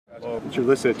But you're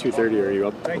listed at 230. Are you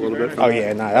up a little bit? Oh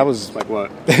yeah, that was like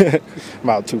what?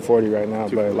 about 240 right now.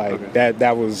 But like okay.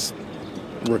 that was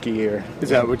rookie year. Is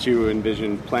that what you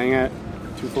envision playing at?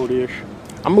 240-ish?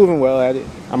 I'm moving well at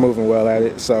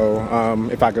it. So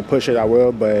if I could push it, I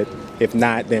will. But if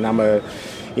not, then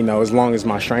as long as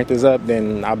my strength is up,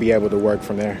 then I'll be able to work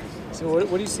from there. So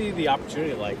what do you see the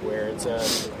opportunity like, where it's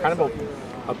kind of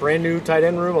a brand new tight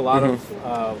end room, a lot of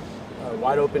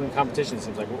wide open competition, it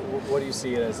seems like? What do you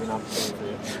see as an opportunity for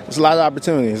you? There's a lot of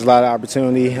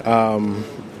opportunity.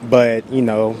 But,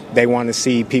 they want to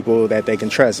see people that they can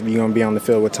trust. If you're going to be on the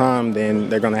field with Tom, then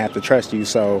they're going to have to trust you.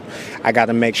 So I got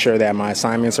to make sure that my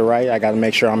assignments are right. I got to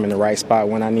make sure I'm in the right spot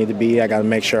when I need to be. I got to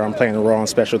make sure I'm playing a role on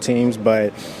special teams.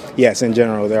 But, yes, in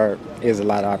general, there is a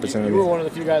lot of opportunity. You were one of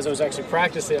the few guys that was actually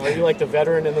practicing. Are you like the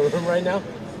veteran in the room right now?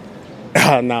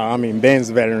 No, Ben's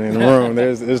the veteran in the room.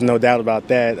 There's no doubt about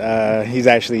that. He's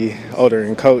actually older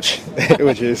than Coach,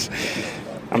 which is,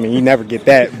 you never get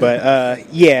that. But,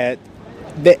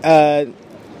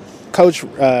 Coach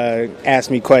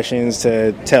asked me questions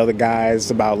to tell the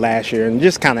guys about last year and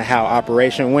just kind of how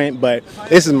operation went. But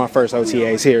this is my first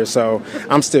OTAs here, so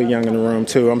I'm still young in the room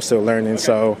too. I'm still learning,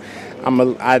 so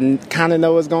I kind of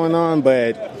know what's going on,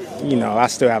 but I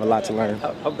still have a lot to learn.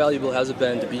 How valuable has it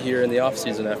been to be here in the off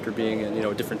season after being in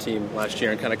a different team last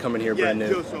year and kind of coming here brand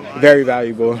new? Very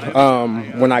valuable.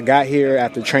 When I got here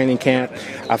after training camp,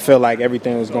 I felt like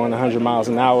everything was going 100 miles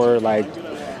an hour. Like,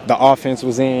 the offense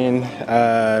was in.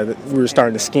 We were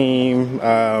starting to scheme.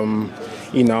 I'm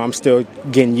still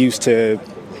getting used to.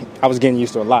 I was getting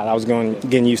used to a lot. I was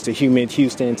getting used to humid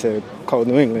Houston to cold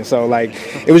New England. So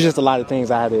it was just a lot of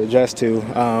things I had to adjust to.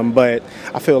 But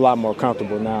I feel a lot more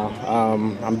comfortable now.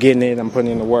 I'm getting it. I'm putting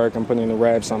in the work. I'm putting in the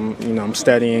reps. I'm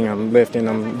studying. I'm lifting.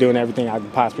 I'm doing everything I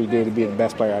could possibly do to be the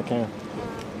best player I can.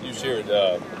 You shared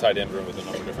tight end room with a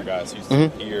number of different guys. He's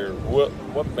here.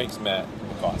 What makes Matt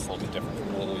McCoss a little bit different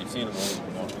from a little you've seen him a little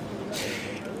bit more?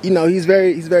 He's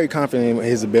very confident in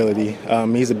his ability.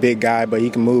 He's a big guy, but he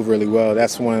can move really well.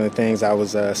 That's one of the things I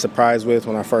was surprised with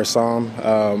when I first saw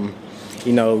him.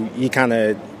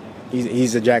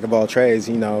 He's a jack of all trades.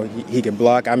 He can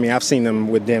block. I've seen him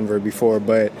with Denver before,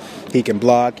 but he can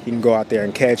block. He can go out there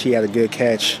and catch. He had a good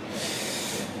catch.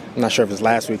 I'm not sure if it's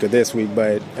last week or this week,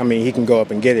 but he can go up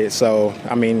and get it. So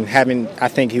I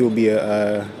think he will be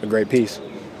a great piece.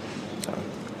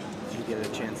 Did you get a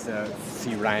chance to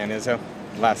see Ryan Izzo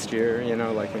last year?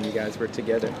 When you guys were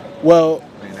together. Well,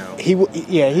 he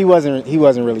wasn't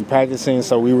really practicing,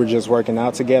 so we were just working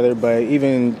out together. But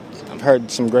even I've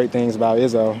heard some great things about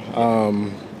Izzo.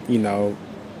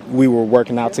 We were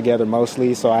working out together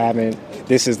mostly, so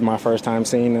this is my first time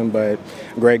seeing him, but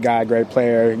great guy, great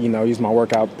player. He's my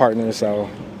workout partner. So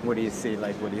what do you see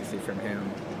from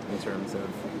him in terms of?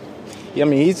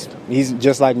 He's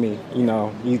just like me.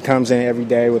 He comes in every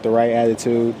day with the right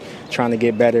attitude, trying to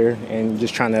get better and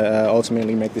just trying to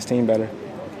ultimately make this team better.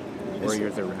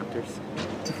 Warriors or Raptors?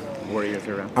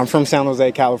 I'm from San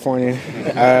Jose, California.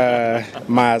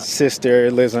 My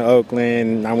sister lives in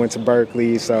Oakland. I went to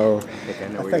Berkeley, so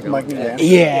I think Mike knew that.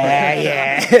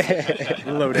 Yeah.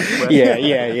 Loaded question.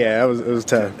 Yeah. It was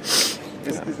tough.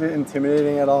 Is it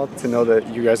intimidating at all to know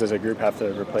that you guys as a group have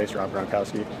to replace Rob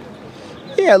Gronkowski?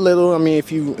 Yeah, a little.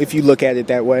 If you look at it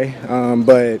that way,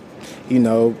 but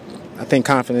I think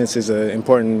confidence is an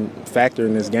important factor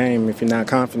in this game. If you're not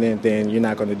confident, then you're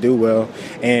not going to do well.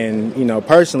 And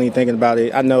personally thinking about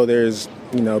it, I know there's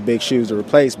big shoes to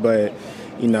replace, but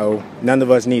none of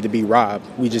us need to be Rob.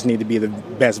 We just need to be the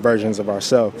best versions of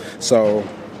ourselves. So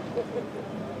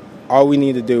all we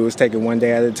need to do is take it one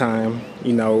day at a time.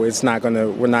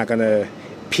 We're not gonna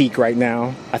peak right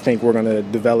now. I think we're going to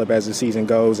develop as the season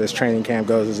goes, as training camp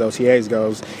goes, as OTAs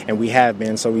goes, and we have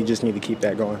been, so we just need to keep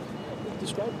that going.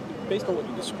 Based on what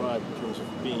you described in terms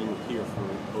of being here for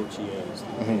OTAs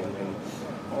and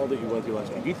all that you went through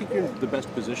last week, do you think you're in the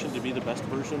best position to be the best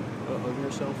version of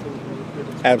yourself?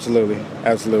 Absolutely.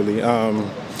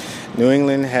 New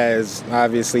England has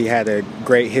obviously had a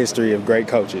great history of great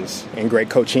coaches and great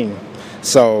coaching.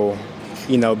 So,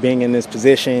 being in this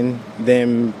position,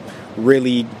 them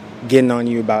really getting on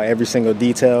you about every single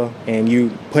detail, and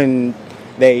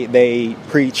they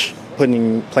preach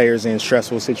putting players in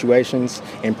stressful situations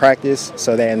in practice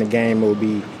so that in the game it will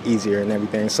be easier and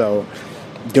everything. So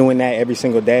doing that every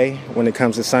single day when it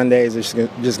comes to Sundays, it's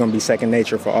just going to be second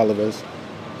nature for all of us.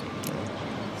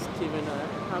 Steven,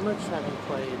 how much having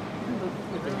played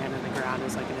with your hand in the ground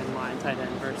as an inline tight end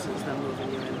versus them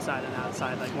moving you inside and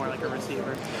outside, more like a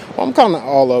receiver? Well, I'm kind of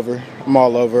all over. I'm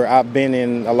all over. I've been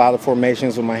in a lot of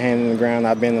formations with my hand in the ground.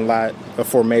 I've been in a lot of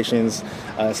formations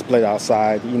split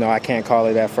outside. I can't call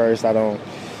it at first. I don't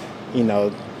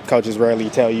coaches rarely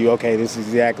tell you, okay, this is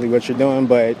exactly what you're doing.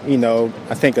 But,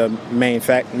 I think a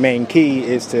main key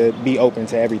is to be open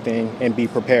to everything and be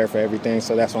prepared for everything.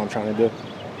 So that's what I'm trying to do.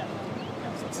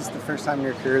 Is this the first time in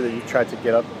your career that you tried to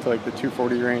get up to like the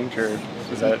 240 range, or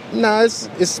is that? No,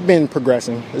 it's been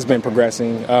progressing.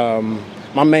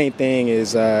 My main thing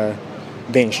is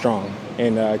being strong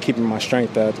and keeping my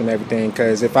strength up and everything.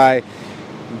 Because if I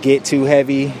get too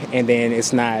heavy and then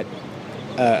it's not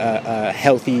a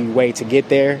healthy way to get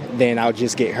there, then I'll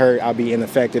just get hurt. I'll be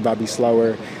ineffective. I'll be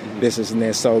slower. This and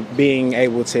this. So being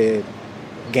able to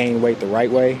gain weight the right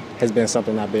way has been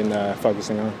something I've been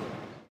focusing on.